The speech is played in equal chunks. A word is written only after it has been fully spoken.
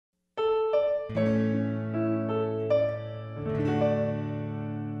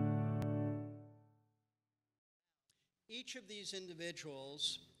Each of these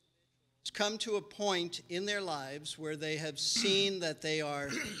individuals has come to a point in their lives where they have seen that they are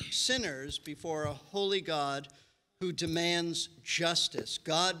sinners before a holy God who demands justice.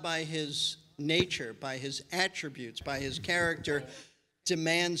 God, by his nature, by his attributes, by his character,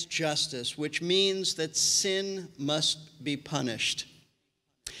 demands justice, which means that sin must be punished.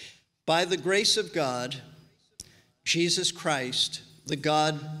 By the grace of God, Jesus Christ, the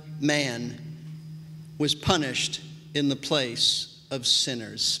God-man, was punished in the place of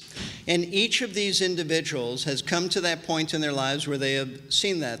sinners. And each of these individuals has come to that point in their lives where they have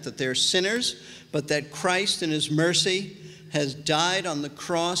seen that they're sinners, but that Christ in his mercy has died on the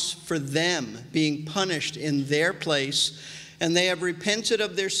cross for them, being punished in their place, and they have repented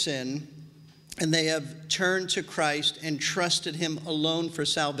of their sin, and they have turned to Christ and trusted him alone for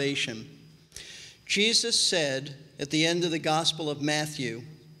salvation. Jesus said at the end of the Gospel of Matthew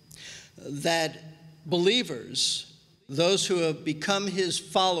that believers, those who have become his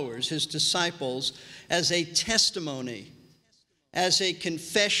followers, his disciples, as a testimony, as a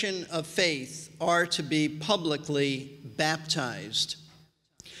confession of faith, are to be publicly baptized.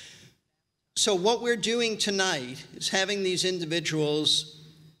 So what we're doing tonight is having these individuals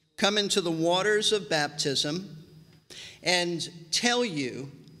come into the waters of baptism and tell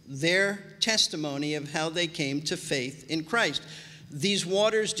you their testimony of how they came to faith in Christ. These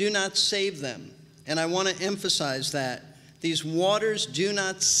waters do not save them. And I want to emphasize that. These waters do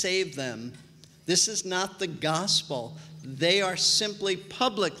not save them. This is not the gospel. They are simply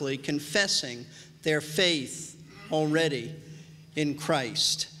publicly confessing their faith already in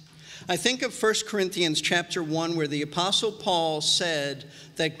Christ. I think of 1 Corinthians chapter 1, where the Apostle Paul said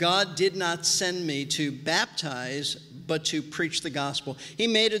that God did not send me to baptize, but to preach the gospel. He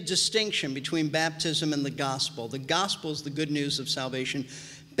made a distinction between baptism and the gospel. The gospel is the good news of salvation.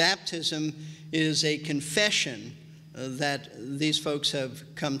 Baptism is a confession that these folks have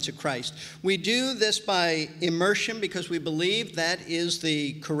come to Christ. We do this by immersion because we believe that is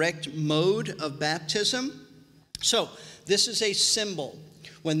the correct mode of baptism. So this is a symbol.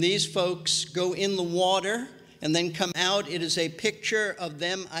 When these folks go in the water and then come out, it is a picture of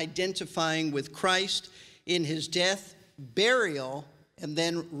them identifying with Christ in his death, burial, and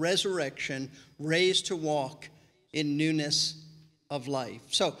then resurrection, raised to walk in newness of life.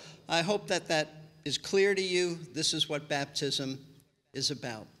 So I hope that is clear to you. This is what baptism is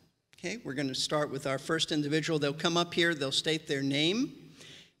about. Okay, we're going to start with our first individual. They'll come up here, they'll state their name,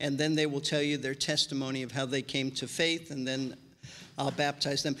 and then they will tell you their testimony of how they came to faith, and then I'll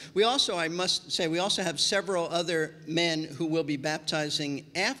baptize them. I must say, we also have several other men who will be baptizing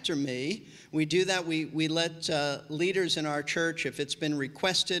after me. We do that. We let leaders in our church, if it's been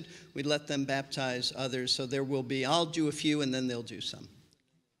requested, we let them baptize others. So there will be, I'll do a few, and then they'll do some.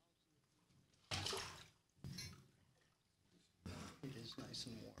 It is nice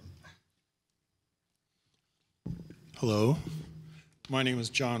and warm. Hello, my name is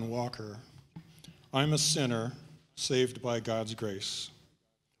John Walker. I'm a sinner saved by God's grace.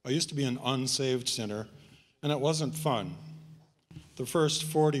 I used to be an unsaved sinner, and it wasn't fun. The first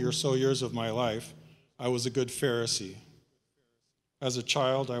 40 or so years of my life, I was a good Pharisee. As a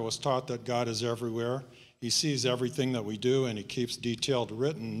child, I was taught that God is everywhere. He sees everything that we do, and he keeps detailed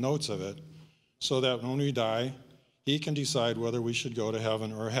written notes of it, so that when we die, he can decide whether we should go to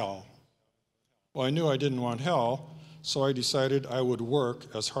heaven or hell. Well, I knew I didn't want hell, so I decided I would work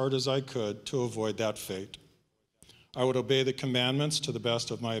as hard as I could to avoid that fate. I would obey the commandments to the best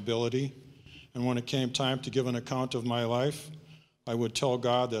of my ability, and when it came time to give an account of my life, I would tell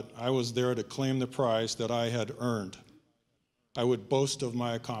God that I was there to claim the prize that I had earned. I would boast of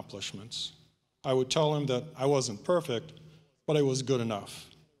my accomplishments. I would tell him that I wasn't perfect, but I was good enough.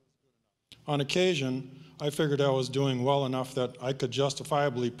 On occasion, I figured I was doing well enough that I could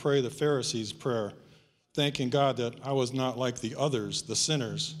justifiably pray the Pharisees' prayer, thanking God that I was not like the others, the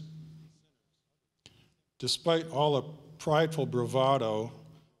sinners. Despite all the prideful bravado,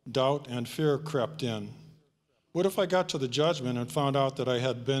 doubt and fear crept in. What if I got to the judgment and found out that I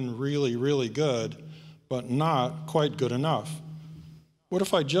had been really, really good, but not quite good enough? What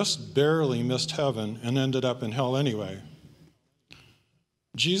if I just barely missed heaven and ended up in hell anyway?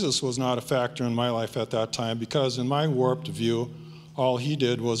 Jesus was not a factor in my life at that time because in my warped view, all he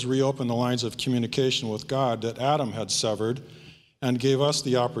did was reopen the lines of communication with God that Adam had severed and gave us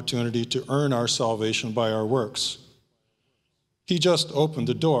the opportunity to earn our salvation by our works. He just opened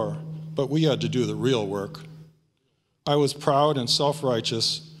the door, but we had to do the real work. I was proud and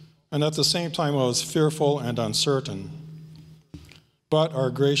self-righteous, and at the same time I was fearful and uncertain. But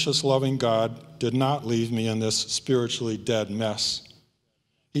our gracious, loving God did not leave me in this spiritually dead mess.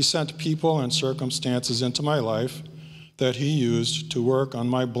 He sent people and circumstances into my life that he used to work on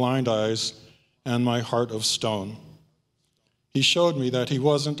my blind eyes and my heart of stone. He showed me that he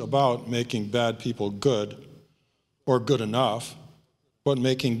wasn't about making bad people good or good enough, but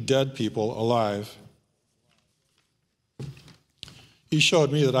making dead people alive. He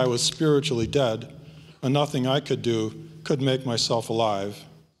showed me that I was spiritually dead, and nothing I could do could make myself alive.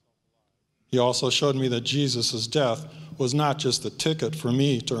 He also showed me that Jesus' death was not just the ticket for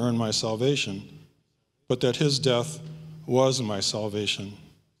me to earn my salvation, but that his death was my salvation.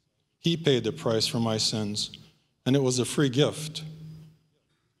 He paid the price for my sins, and it was a free gift.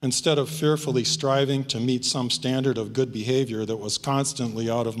 Instead of fearfully striving to meet some standard of good behavior that was constantly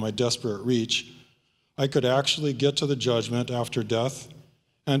out of my desperate reach, I could actually get to the judgment after death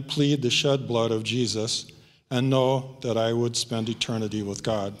and plead the shed blood of Jesus and know that I would spend eternity with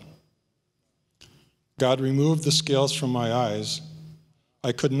God. God removed the scales from my eyes.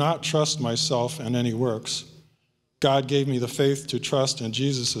 I could not trust myself and any works. God gave me the faith to trust in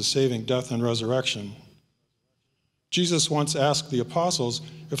Jesus' saving death and resurrection. Jesus once asked the apostles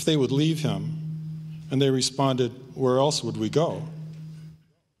if they would leave him, and they responded, "Where else would we go?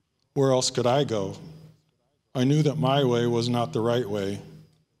 Where else could I go?" I knew that my way was not the right way.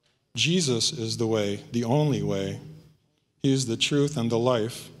 Jesus is the way, the only way. He is the truth and the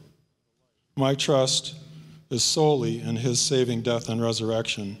life. My trust is solely in his saving death and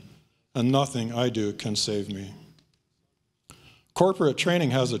resurrection, and nothing I do can save me. Corporate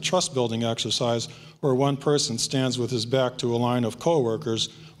training has a trust-building exercise where one person stands with his back to a line of coworkers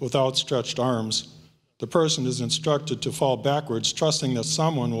with outstretched arms. The person is instructed to fall backwards, trusting that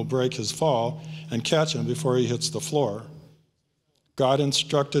someone will break his fall and catch him before he hits the floor. God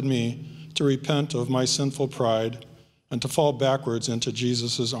instructed me to repent of my sinful pride and to fall backwards into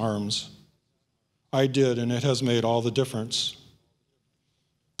Jesus' arms. I did, and it has made all the difference.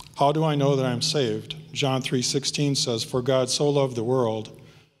 How do I know that I'm saved? John 3:16 says, "For God so loved the world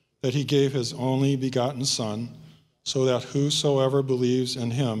that he gave his only begotten Son, so that whosoever believes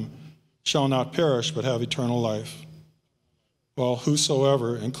in him shall not perish but have eternal life." Well,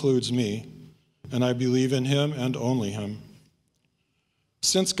 whosoever includes me, and I believe in him and only him.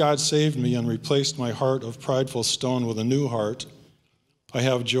 Since God saved me and replaced my heart of prideful stone with a new heart, I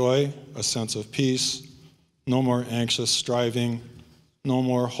have joy, a sense of peace, no more anxious striving, no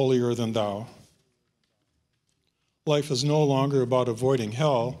more holier than thou. Life is no longer about avoiding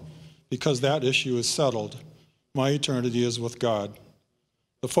hell, because that issue is settled. My eternity is with God.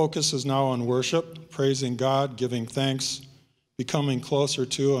 The focus is now on worship, praising God, giving thanks, becoming closer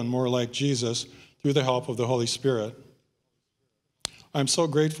to and more like Jesus through the help of the Holy Spirit. I'm so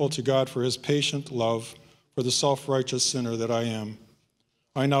grateful to God for his patient love for the self-righteous sinner that I am.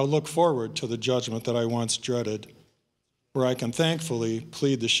 I now look forward to the judgment that I once dreaded, where I can thankfully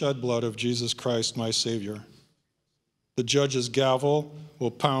plead the shed blood of Jesus Christ, my Savior. The judge's gavel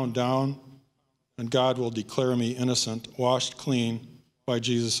will pound down, and God will declare me innocent, washed clean by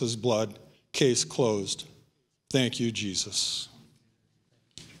Jesus' blood. Case closed. Thank you, Jesus.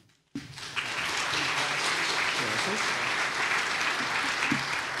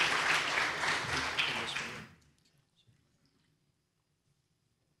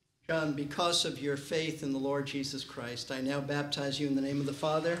 John, because of your faith in the Lord Jesus Christ, I now baptize you in the name of the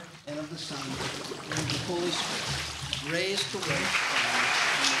Father, and of the Son, and of the Holy Spirit, raised to live.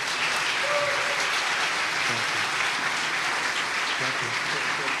 Thank you.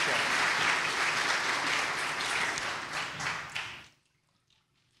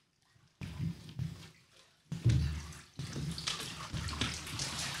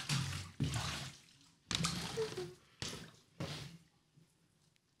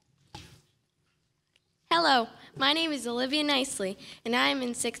 Hello, my name is Olivia Nicely, and I am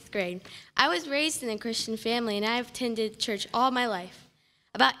in 6th grade. I was raised in a Christian family, and I have attended church all my life.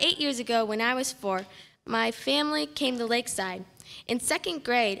 About 8 years ago, when I was 4, my family came to Lakeside. In 2nd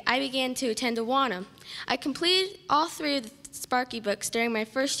grade, I began to attend Awana. I completed all 3 of the Sparky books during my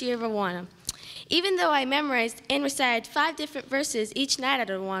first year of Awana. Even though I memorized and recited 5 different verses each night at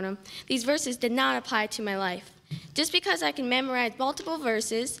Awana, these verses did not apply to my life. Just because I can memorize multiple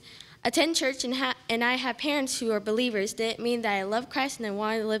verses, attend church, and I have parents who are believers didn't mean that I love Christ and I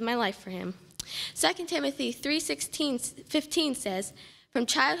wanted to live my life for him. 2 Timothy 3:15 says, "From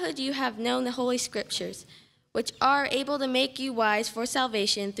childhood you have known the Holy Scriptures, which are able to make you wise for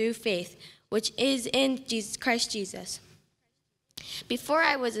salvation through faith, which is in Christ Jesus." Before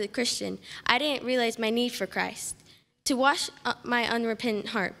I was a Christian, I didn't realize my need for Christ to wash my unrepentant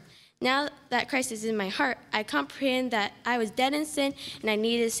heart. Now that Christ is in my heart, I comprehend that I was dead in sin and I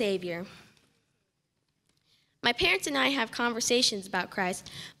needed a Savior. My parents and I have conversations about Christ,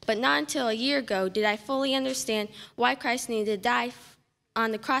 but not until a year ago did I fully understand why Christ needed to die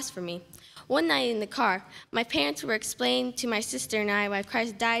on the cross for me. One night in the car, my parents were explaining to my sister and I why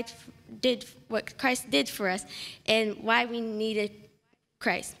Christ did what Christ did for us and why we needed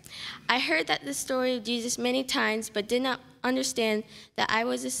Christ. I heard that the story of Jesus many times, but did not understand that I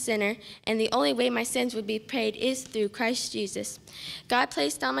was a sinner, and the only way my sins would be paid is through Christ Jesus. God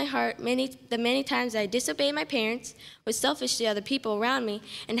placed on my heart the many times I disobeyed my parents, was selfish to other people around me,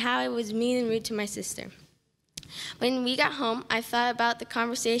 and how I was mean and rude to my sister. When we got home, I thought about the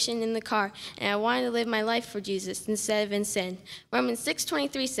conversation in the car, and I wanted to live my life for Jesus instead of in sin. Romans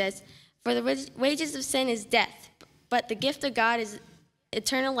 6:23 says, "For the wages of sin is death, but the gift of God is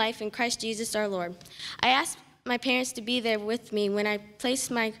eternal life in Christ Jesus our Lord." I asked my parents to be there with me when I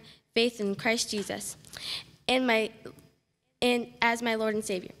placed my faith in Christ Jesus and as my Lord and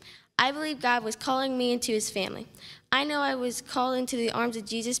Savior. I believe God was calling me into his family. I know I was called into the arms of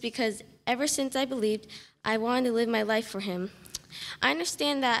Jesus because ever since I believed, I wanted to live my life for him. I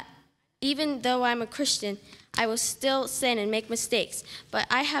understand that even though I'm a Christian, I will still sin and make mistakes, but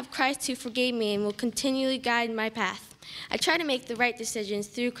I have Christ who forgave me and will continually guide my path. I try to make the right decisions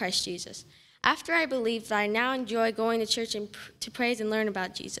through Christ Jesus. After I believed, I now enjoy going to church and to praise and learn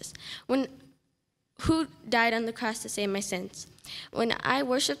about Jesus, who died on the cross to save my sins. When I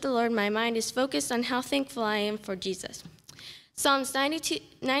worship the Lord, my mind is focused on how thankful I am for Jesus. Psalms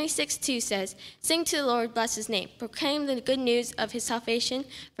 96:2 says, "Sing to the Lord, bless his name. Proclaim the good news of his salvation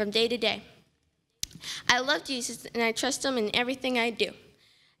from day to day." I love Jesus, and I trust him in everything I do.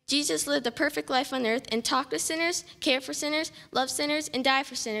 Jesus lived a perfect life on earth and talked with sinners, cared for sinners, loved sinners, and died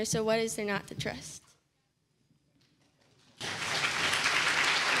for sinners, so what is there not to trust?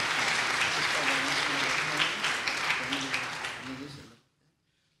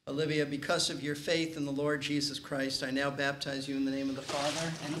 Olivia, because of your faith in the Lord Jesus Christ, I now baptize you in the name of the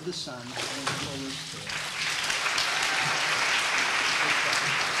Father, and of the Son, and of the Holy Spirit.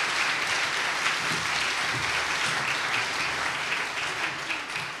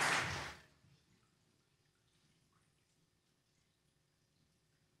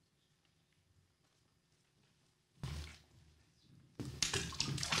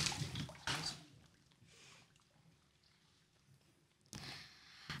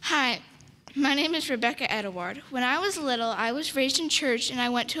 Hi, my name is Rebecca Edward. When I was little, I was raised in church and I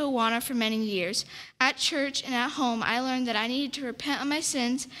went to Awana for many years. At church and at home, I learned that I needed to repent of my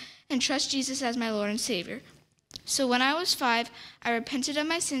sins and trust Jesus as my Lord and Savior. So when I was 5, I repented of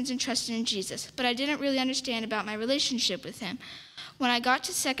my sins and trusted in Jesus, but I didn't really understand about my relationship with him. When I got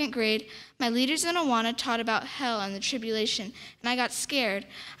to 2nd grade, my leaders in Awana taught about hell and the tribulation, and I got scared.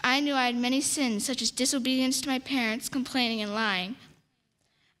 I knew I had many sins, such as disobedience to my parents, complaining, and lying.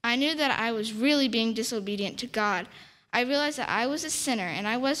 I knew that I was really being disobedient to God. I realized that I was a sinner and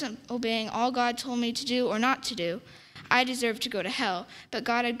I wasn't obeying all God told me to do or not to do. I deserved to go to hell, but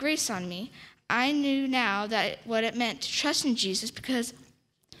God had grace on me. I knew now what it meant to trust in Jesus because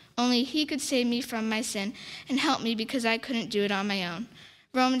only he could save me from my sin and help me because I couldn't do it on my own.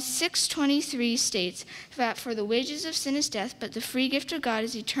 Romans 6:23 states that for the wages of sin is death, but the free gift of God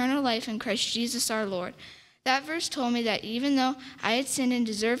is eternal life in Christ Jesus our Lord. That verse told me that even though I had sinned and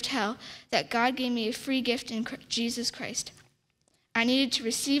deserved hell, that God gave me a free gift in Jesus Christ. I needed to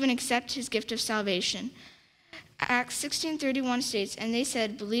receive and accept his gift of salvation. Acts 16:31 states, "And they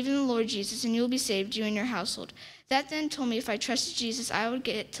said, 'Believe in the Lord Jesus, and you will be saved, you and your household.' That then told me if I trusted Jesus, I would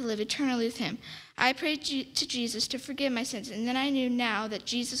get to live eternally with him. I prayed to Jesus to forgive my sins, and then I knew now that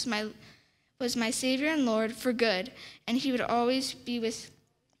Jesus was my Savior and Lord for good, and he would always be with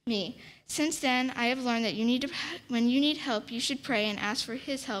me. Since then, I have learned that when you need help, you should pray and ask for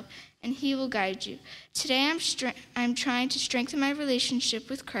his help, and he will guide you. Today, I'm trying to strengthen my relationship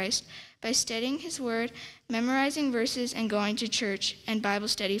with Christ by studying his word, memorizing verses, and going to church and Bible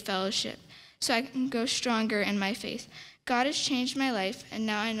study fellowship, so I can go stronger in my faith. God has changed my life, and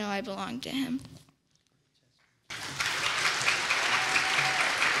now I know I belong to him."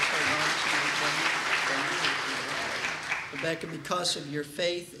 Rebecca, because of your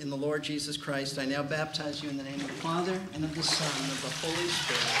faith in the Lord Jesus Christ, I now baptize you in the name of the Father, and of the Son, and of the Holy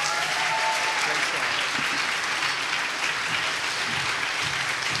Spirit.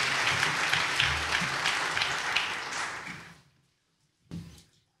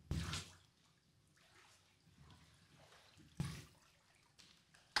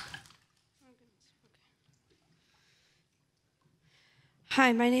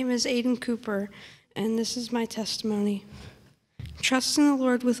 Hi, my name is Aiden Cooper, and this is my testimony. Trust in the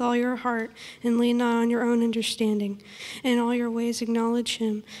Lord with all your heart and lean not on your own understanding. In all your ways acknowledge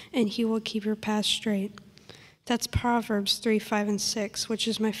him, and he will keep your path straight. That's Proverbs 3, 5, and 6, which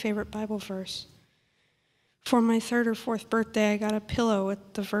is my favorite Bible verse. For my 3rd or 4th birthday, I got a pillow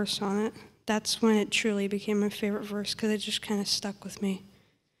with the verse on it. That's when it truly became my favorite verse, because it just kind of stuck with me.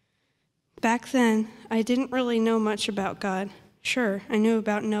 Back then, I didn't really know much about God. Sure, I knew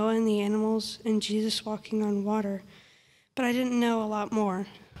about Noah and the animals and Jesus walking on water, but I didn't know a lot more.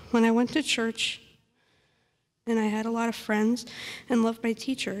 When I went to church, and I had a lot of friends and loved my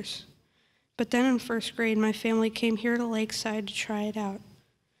teachers. But then in 1st grade, my family came here to Lakeside to try it out.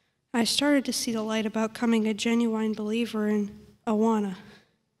 I started to see the light about becoming a genuine believer in Awana.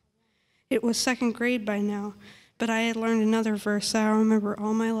 It was 2nd grade by now, but I had learned another verse that I'll remember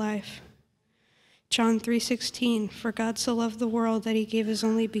all my life. John 3:16, for God so loved the world that he gave his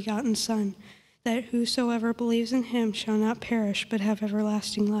only begotten Son, that whosoever believes in him shall not perish but have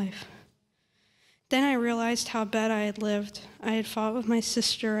everlasting life. Then I realized how bad I had lived. I had fought with my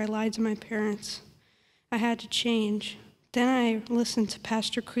sister. I lied to my parents. I had to change. Then I listened to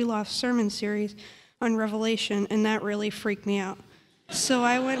Pastor Kreloff's sermon series on Revelation, and that really freaked me out. So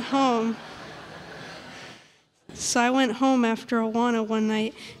I went home after Awana one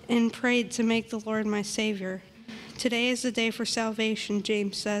night and prayed to make the Lord my Savior. Today is the day for salvation,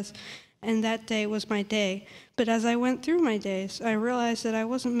 James says, and that day was my day. But as I went through my days, I realized that I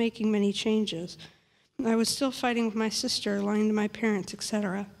wasn't making many changes. I was still fighting with my sister, lying to my parents,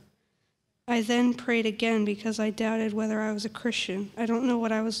 etc. I then prayed again because I doubted whether I was a Christian. I don't know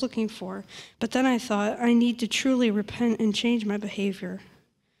what I was looking for. But then I thought, I need to truly repent and change my behavior.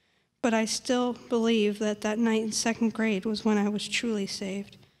 But I still believe that night in 2nd grade was when I was truly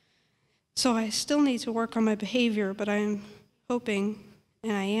saved. So I still need to work on my behavior, but I am hoping,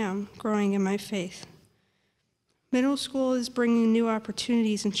 and I am, growing in my faith. Middle school is bringing new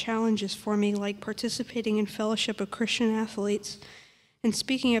opportunities and challenges for me, like participating in fellowship of Christian athletes and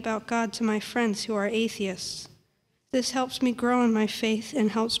speaking about God to my friends who are atheists. This helps me grow in my faith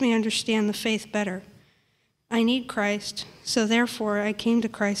and helps me understand the faith better. I need Christ, so therefore I came to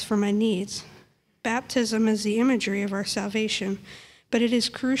Christ for my needs. Baptism is the imagery of our salvation, but it is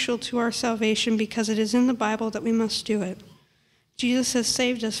crucial to our salvation because it is in the Bible that we must do it. Jesus has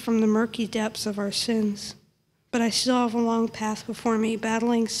saved us from the murky depths of our sins, but I still have a long path before me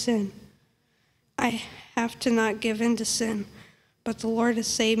battling sin. I have to not give in to sin, but the Lord has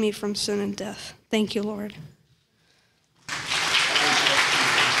saved me from sin and death. Thank you, Lord.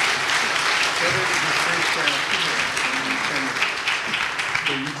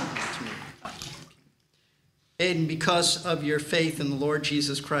 Aiden, because of your faith in the Lord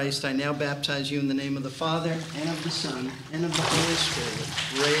Jesus Christ, I now baptize you in the name of the Father, and of the Son, and of the Holy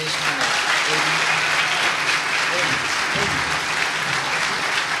Spirit. Raised high.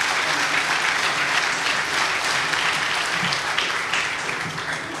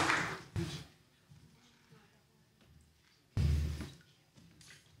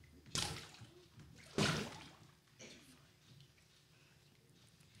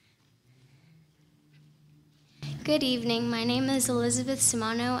 Good evening. My name is Elizabeth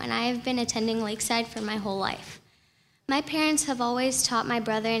Simano, and I have been attending Lakeside for my whole life. My parents have always taught my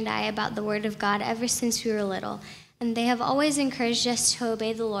brother and I about the Word of God ever since we were little, and they have always encouraged us to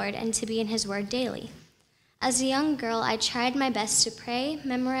obey the Lord and to be in His Word daily. As a young girl, I tried my best to pray,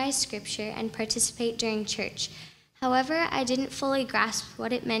 memorize Scripture, and participate during church. However, I didn't fully grasp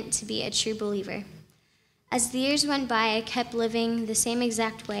what it meant to be a true believer. As the years went by, I kept living the same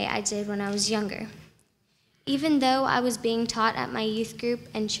exact way I did when I was younger. Even though I was being taught at my youth group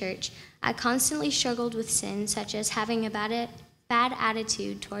and church, I constantly struggled with sin, such as having a bad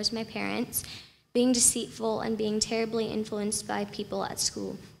attitude towards my parents, being deceitful, and being terribly influenced by people at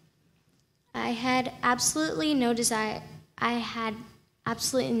school. I had absolutely no desire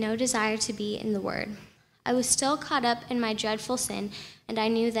to be in the Word. I was still caught up in my dreadful sin, and I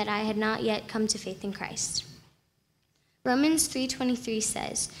knew that I had not yet come to faith in Christ. Romans 3:23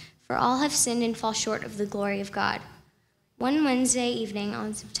 says, "For all have sinned and fall short of the glory of God." One Wednesday evening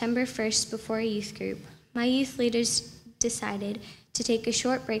on September 1st before a youth group, my youth leaders decided to take a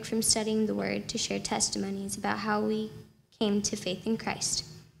short break from studying the Word to share testimonies about how we came to faith in Christ.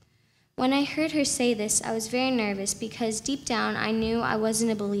 When I heard her say this, I was very nervous because deep down I knew I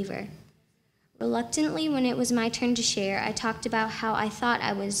wasn't a believer. Reluctantly, when it was my turn to share, I talked about how I thought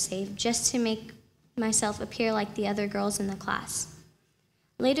I was saved just to make myself appear like the other girls in the class.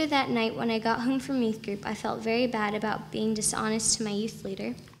 Later that night, when I got home from youth group, I felt very bad about being dishonest to my youth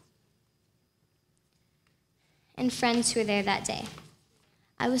leader and friends who were there that day.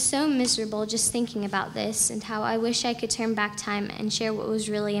 I was so miserable just thinking about this and how I wish I could turn back time and share what was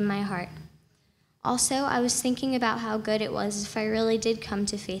really in my heart. Also, I was thinking about how good it was if I really did come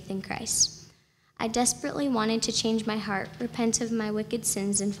to faith in Christ. I desperately wanted to change my heart, repent of my wicked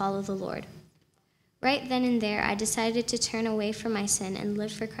sins, and follow the Lord. Right then and there, I decided to turn away from my sin and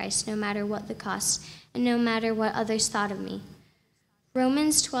live for Christ no matter what the cost and no matter what others thought of me.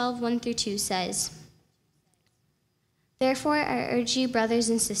 Romans 12:1-2 says, "Therefore I urge you, brothers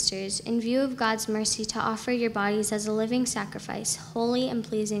and sisters, in view of God's mercy, to offer your bodies as a living sacrifice, holy and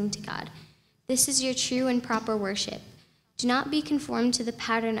pleasing to God. This is your true and proper worship. Do not be conformed to the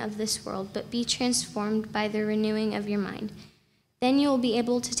pattern of this world, but be transformed by the renewing of your mind. Then you will be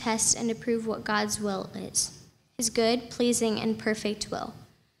able to test and approve what God's will is, his good, pleasing, and perfect will.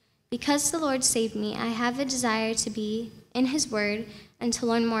 Because the Lord saved me, I have a desire to be in his word and to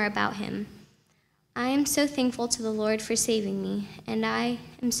learn more about him. I am so thankful to the Lord for saving me, and I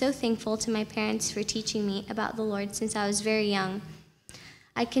am so thankful to my parents for teaching me about the Lord since I was very young.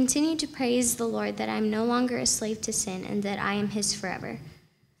 I continue to praise the Lord that I am no longer a slave to sin and that I am his forever."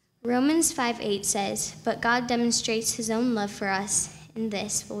 Romans 5:8 says, "But God demonstrates his own love for us in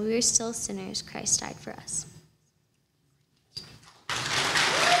this, while we were still sinners, Christ died for us."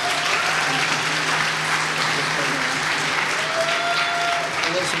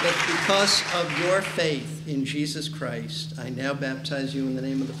 Elizabeth, because of your faith in Jesus Christ, I now baptize you in the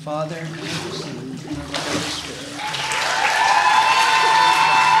name of the Father, and of the Son, and of the Holy Spirit.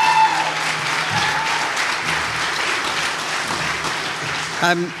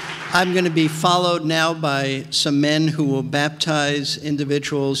 I'm going to be followed now by some men who will baptize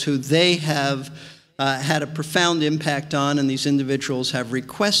individuals who they have had a profound impact on, and these individuals have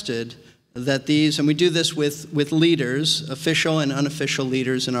requested that these, and we do this with leaders, official and unofficial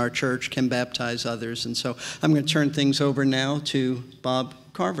leaders in our church can baptize others. And so I'm going to turn things over now to Bob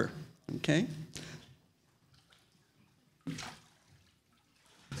Carver, okay?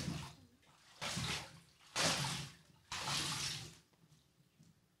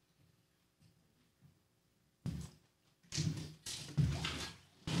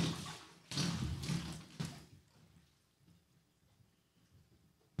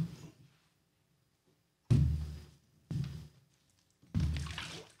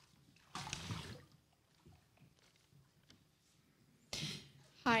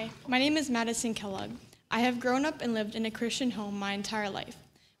 Hi, my name is Madison Kellogg. I have grown up and lived in a Christian home my entire life,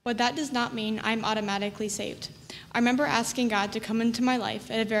 but that does not mean I'm automatically saved. I remember asking God to come into my life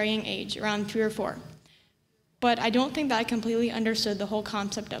at a very young age, around 3 or 4. But I don't think that I completely understood the whole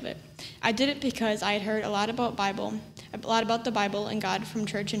concept of it. I did it because I had heard a lot about the Bible and God from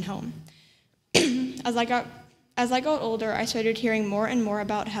church and home. As I got older, I started hearing more and more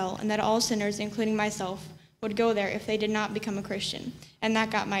about hell and that all sinners, including myself, would go there if they did not become a Christian, and that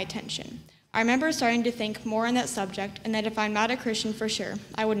got my attention. I remember starting to think more on that subject, and that if I'm not a Christian for sure,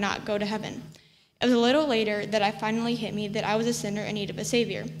 I would not go to heaven. It was a little later that I finally hit me that I was a sinner in need of a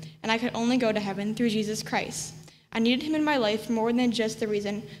Savior, and I could only go to heaven through Jesus Christ. I needed him in my life more than just the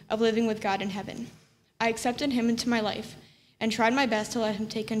reason of living with God in heaven. I accepted him into my life and tried my best to let him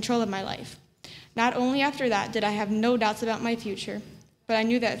take control of my life. Not only after that did I have no doubts about my future, but I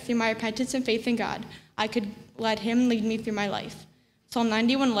knew that through my repentance and faith in God, I could let him lead me through my life. Psalm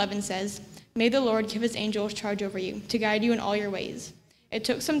 91:11 says, "May the Lord give his angels charge over you, to guide you in all your ways." It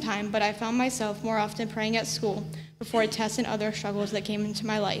took some time, but I found myself more often praying at school before tests and other struggles that came into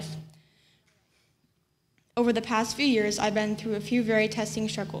my life. Over the past few years, I've been through a few very testing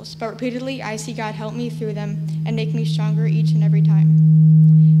struggles, but repeatedly I see God help me through them and make me stronger each and every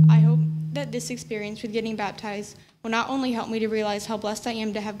time. I hope that this experience with getting baptized will not only help me to realize how blessed I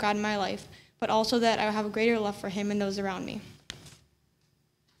am to have God in my life, but also that I will have a greater love for him and those around me.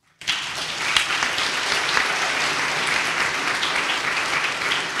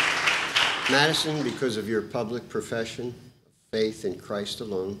 Madison, because of your public profession of faith in Christ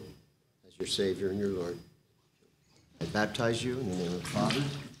alone as your Savior and your Lord, I baptize you in the name of the Father,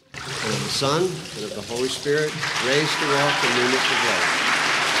 and of the Son, and of the Holy Spirit, raised to walk in newness of life.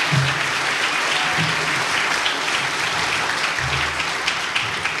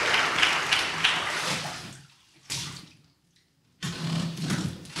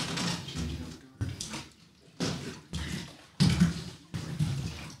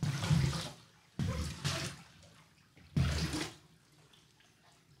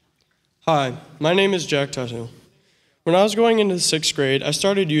 Hi, my name is Jack Tuttle. When I was going into the 6th grade, I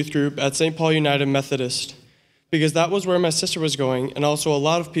started youth group at St. Paul United Methodist because that was where my sister was going, and also a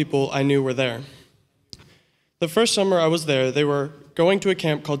lot of people I knew were there. The first summer I was there, they were going to a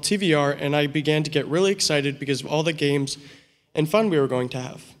camp called TVR, and I began to get really excited because of all the games and fun we were going to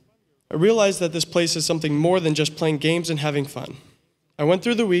have. I realized that this place is something more than just playing games and having fun. I went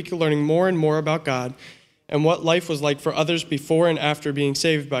through the week learning more and more about God and what life was like for others before and after being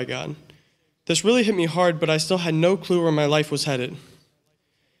saved by God. This really hit me hard, but I still had no clue where my life was headed.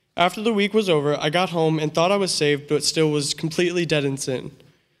 After the week was over, I got home and thought I was saved, but still was completely dead in sin.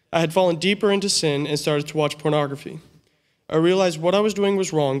 I had fallen deeper into sin and started to watch pornography. I realized what I was doing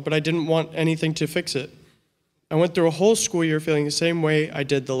was wrong, but I didn't want anything to fix it. I went through a whole school year feeling the same way I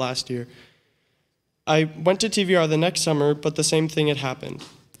did the last year. I went to TVR the next summer, but the same thing had happened.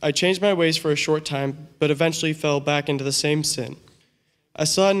 I changed my ways for a short time, but eventually fell back into the same sin. I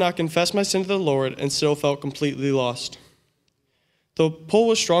still had not confessed my sin to the Lord and still felt completely lost. The pull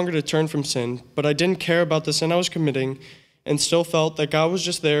was stronger to turn from sin, but I didn't care about the sin I was committing and still felt that God was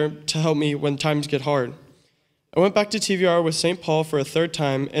just there to help me when times get hard. I went back to TVR with St. Paul for a third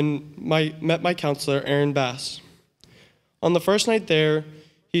time and met my counselor, Aaron Bass. On the first night there,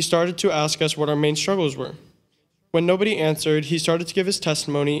 he started to ask us what our main struggles were. When nobody answered, he started to give his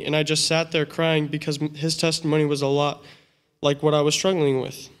testimony, and I just sat there crying because his testimony was a lot like what I was struggling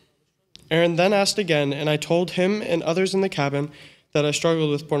with. Aaron then asked again, and I told him and others in the cabin that I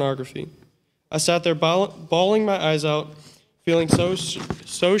struggled with pornography. I sat there bawling my eyes out, feeling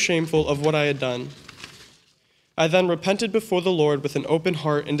so shameful of what I had done. I then repented before the Lord with an open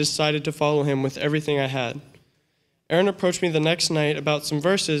heart and decided to follow him with everything I had. Aaron approached me the next night about some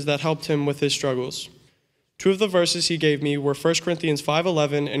verses that helped him with his struggles. Two of the verses he gave me were 1 Corinthians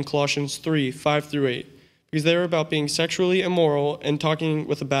 5:11 and Colossians 3:5-8, because they were about being sexually immoral and talking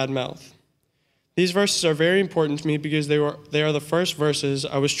with a bad mouth. These verses are very important to me because they are the first verses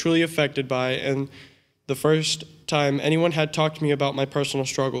I was truly affected by and the first time anyone had talked to me about my personal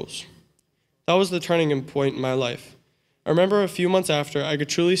struggles. That was the turning point in my life. I remember a few months after, I could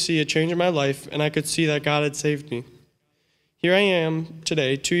truly see a change in my life, and I could see that God had saved me. Here I am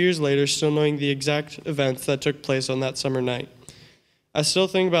today, 2 years later, still knowing the exact events that took place on that summer night. I still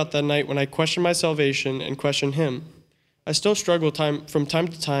think about that night when I questioned my salvation and questioned Him. I still struggle from time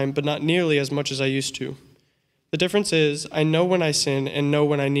to time, but not nearly as much as I used to. The difference is, I know when I sin and know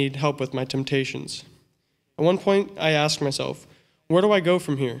when I need help with my temptations. At one point, I asked myself, where do I go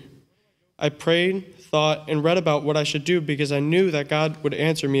from here? I prayed, thought, and read about what I should do because I knew that God would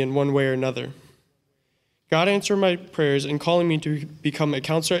answer me in one way or another. God answered my prayers in calling me to become a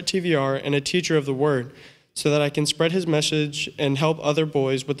counselor at TVR and a teacher of the Word so that I can spread His message and help other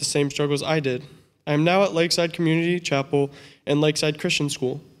boys with the same struggles I did. I am now at Lakeside Community Chapel and Lakeside Christian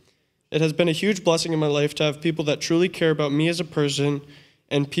School. It has been a huge blessing in my life to have people that truly care about me as a person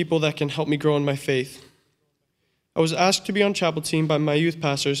and people that can help me grow in my faith. I was asked to be on chapel team by my youth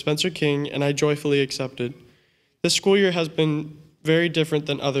pastor, Spencer King, and I joyfully accepted. This school year has been very different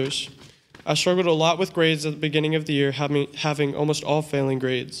than others. I struggled a lot with grades at the beginning of the year, having almost all failing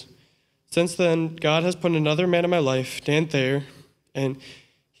grades. Since then, God has put another man in my life, Dan Thayer, and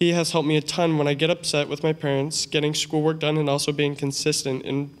he has helped me a ton when I get upset with my parents, getting schoolwork done, and also being consistent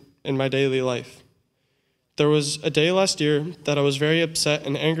in my daily life. There was a day last year that I was very upset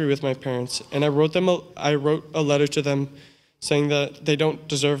and angry with my parents, and I wrote a letter to them saying that they don't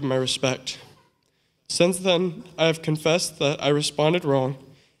deserve my respect. Since then, I have confessed that I responded wrong,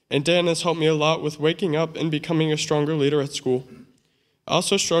 and Dan has helped me a lot with waking up and becoming a stronger leader at school. I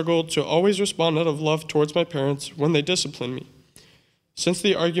also struggled to always respond out of love towards my parents when they discipline me. Since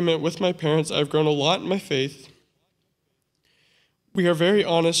the argument with my parents, I've grown a lot in my faith. We are very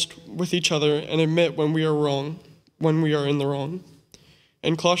honest with each other and admit when we are wrong, when we are in the wrong.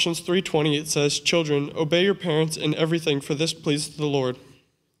 In Colossians 3:20, it says, "Children, obey your parents in everything, for this pleases the Lord."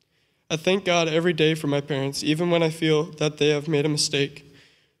 I thank God every day for my parents, even when I feel that they have made a mistake.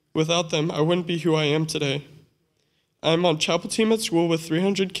 Without them, I wouldn't be who I am today. I'm on chapel team at school with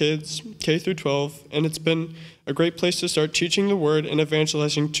 300 kids, K through 12, and it's been a great place to start teaching the Word and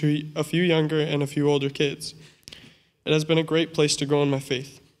evangelizing to a few younger and a few older kids. It has been a great place to grow in my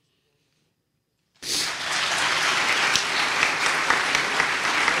faith.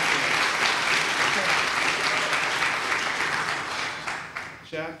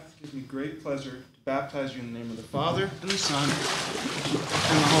 Jack, it gives me great pleasure to baptize you in the name of the Father, and the Son, and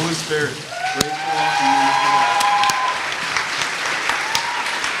the Holy Spirit. Grateful to welcome you into my life.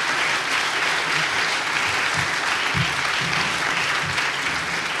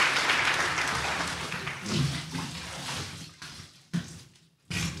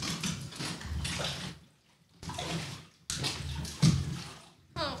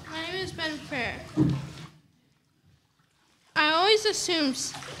 I always assumed,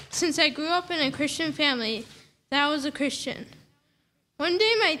 since I grew up in a Christian family, that I was a Christian. One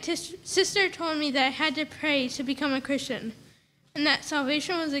day my sister told me that I had to pray to become a Christian. and that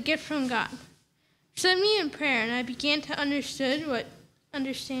salvation was a gift from God. She led me in prayer, and I began to understand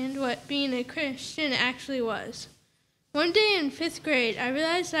what being a Christian actually was. One day in 5th grade, I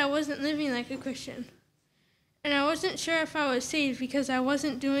realized that I wasn't living like a Christian, and I wasn't sure if I was saved because I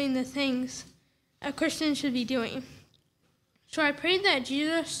wasn't doing the things a Christian should be doing. So I prayed that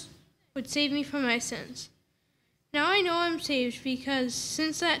Jesus would save me from my sins. Now I know I'm saved because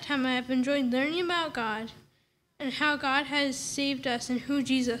since that time I have enjoyed learning about God and how God has saved us and who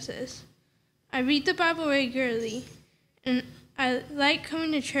Jesus is. I read the Bible regularly, and I like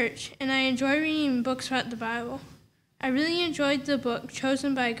coming to church, and I enjoy reading books about the Bible. I really enjoyed the book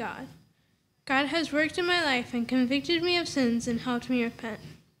Chosen by God. God has worked in my life and convicted me of sins and helped me repent.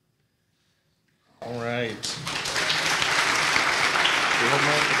 All right.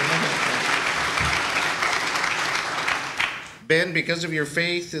 Ben, because of your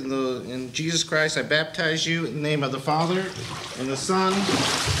faith in Jesus Christ, I baptize you in the name of the Father, and the Son,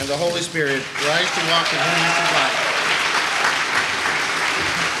 and the Holy Spirit. Rise to walk in newness of life.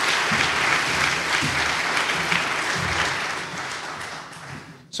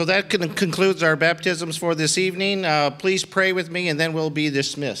 So that concludes our baptisms for this evening. Please pray with me, and then we'll be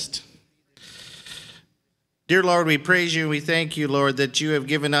dismissed. Dear Lord, we praise you and we thank you, Lord, that you have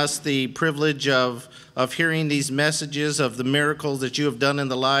given us the privilege of hearing these messages of the miracles that you have done in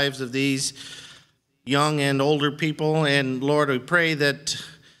the lives of these young and older people. And Lord, we pray that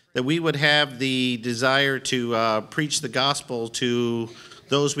we would have the desire to preach the gospel to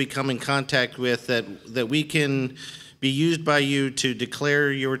those we come in contact with, that we can be used by you to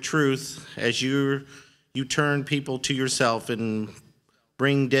declare your truth as you turn people to yourself and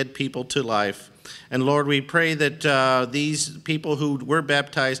bring dead people to life. And Lord, we pray that these people who were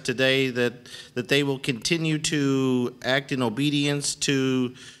baptized today, that they will continue to act in obedience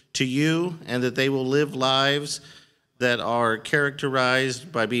to you, and that they will live lives that are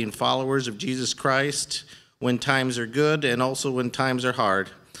characterized by being followers of Jesus Christ when times are good and also when times are hard.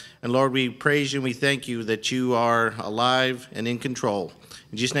 And Lord, we praise you and we thank you that you are alive and in control.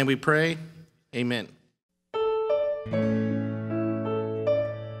 In Jesus' name we pray, amen.